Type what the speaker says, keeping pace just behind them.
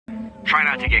Try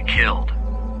not to get killed.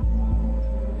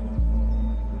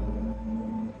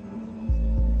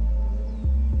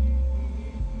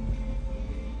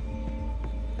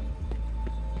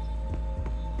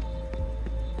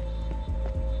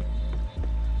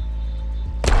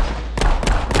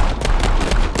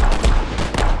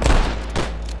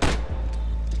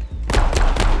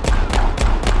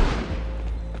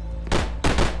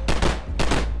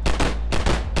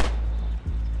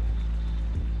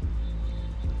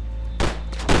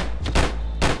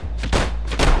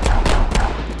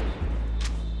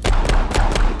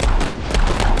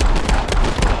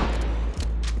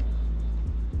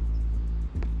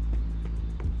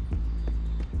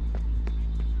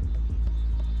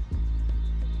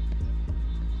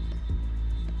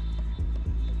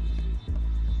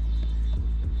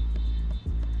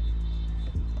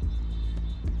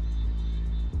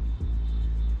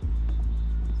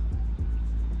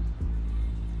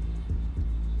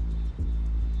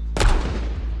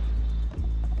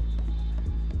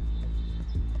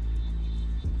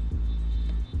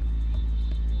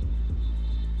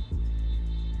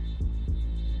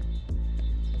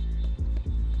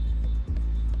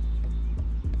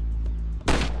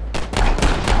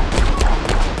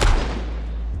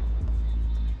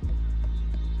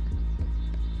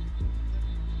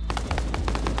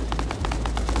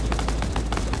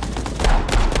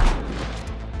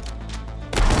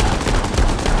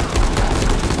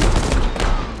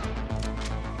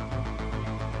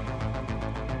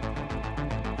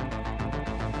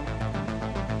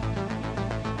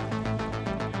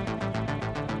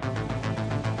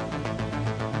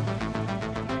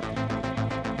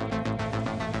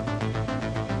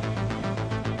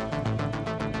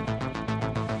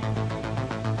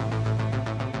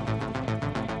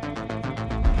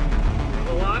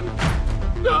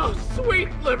 Oh, sweet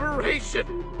liberation!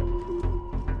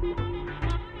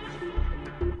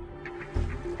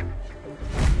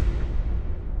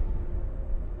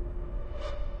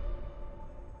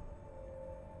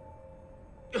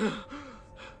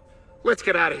 Let's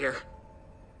get out of here.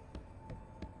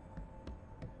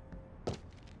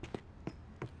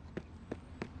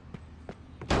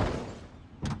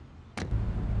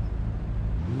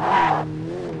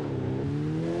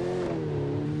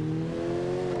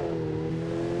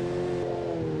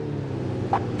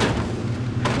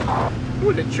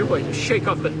 What a joy to shake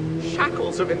off the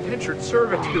shackles of indentured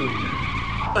servitude.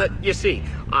 You see,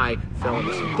 I fell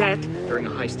into some debt during a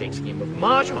high-stakes game of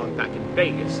mahjong back in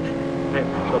Vegas.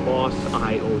 And the boss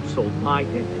I owed sold my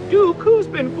debt to Duke, who's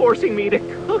been forcing me to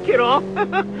cook it off.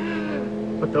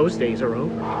 But those days are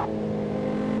over.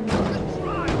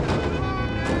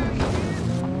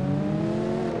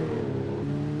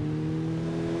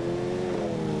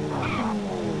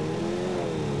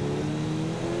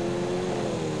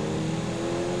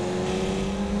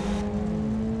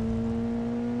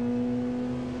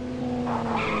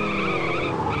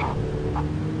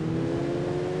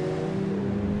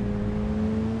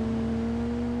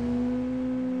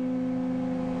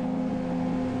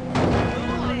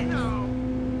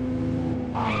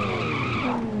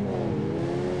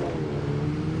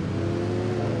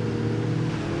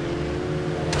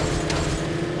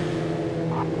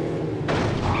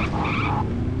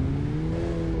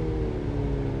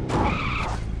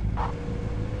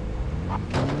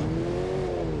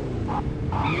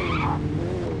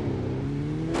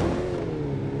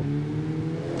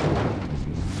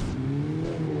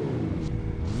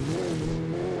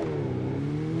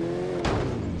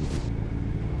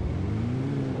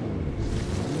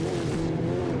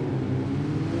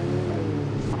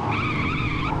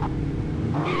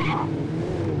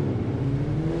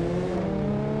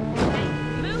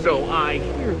 So I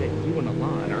hear that you and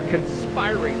Alon are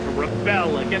conspiring to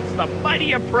rebel against the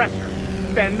mighty oppressor,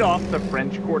 fend off the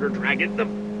French Quarter Dragon, the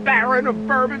Baron of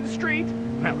Bourbon Street.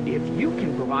 Well, if you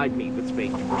can provide me with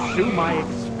space to pursue my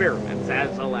experiments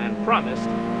as Alon promised,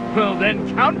 well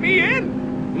then count me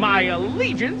in. My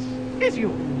allegiance is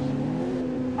yours.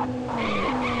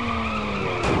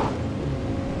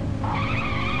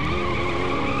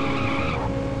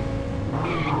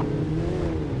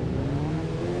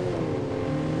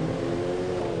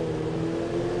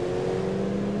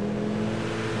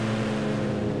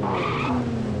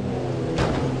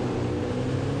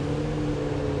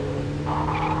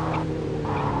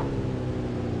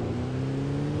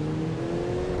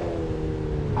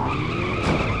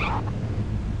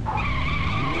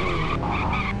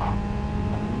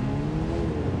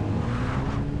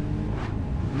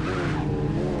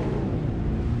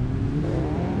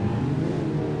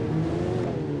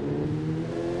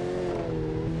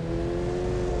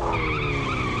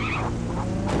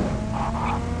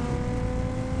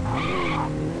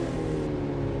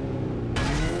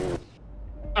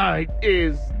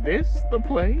 Is this the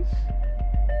place?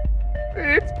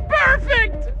 It's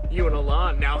perfect! You and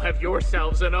Alon now have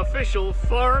yourselves an official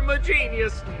Pharma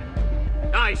Genius.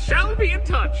 I shall be in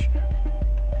touch.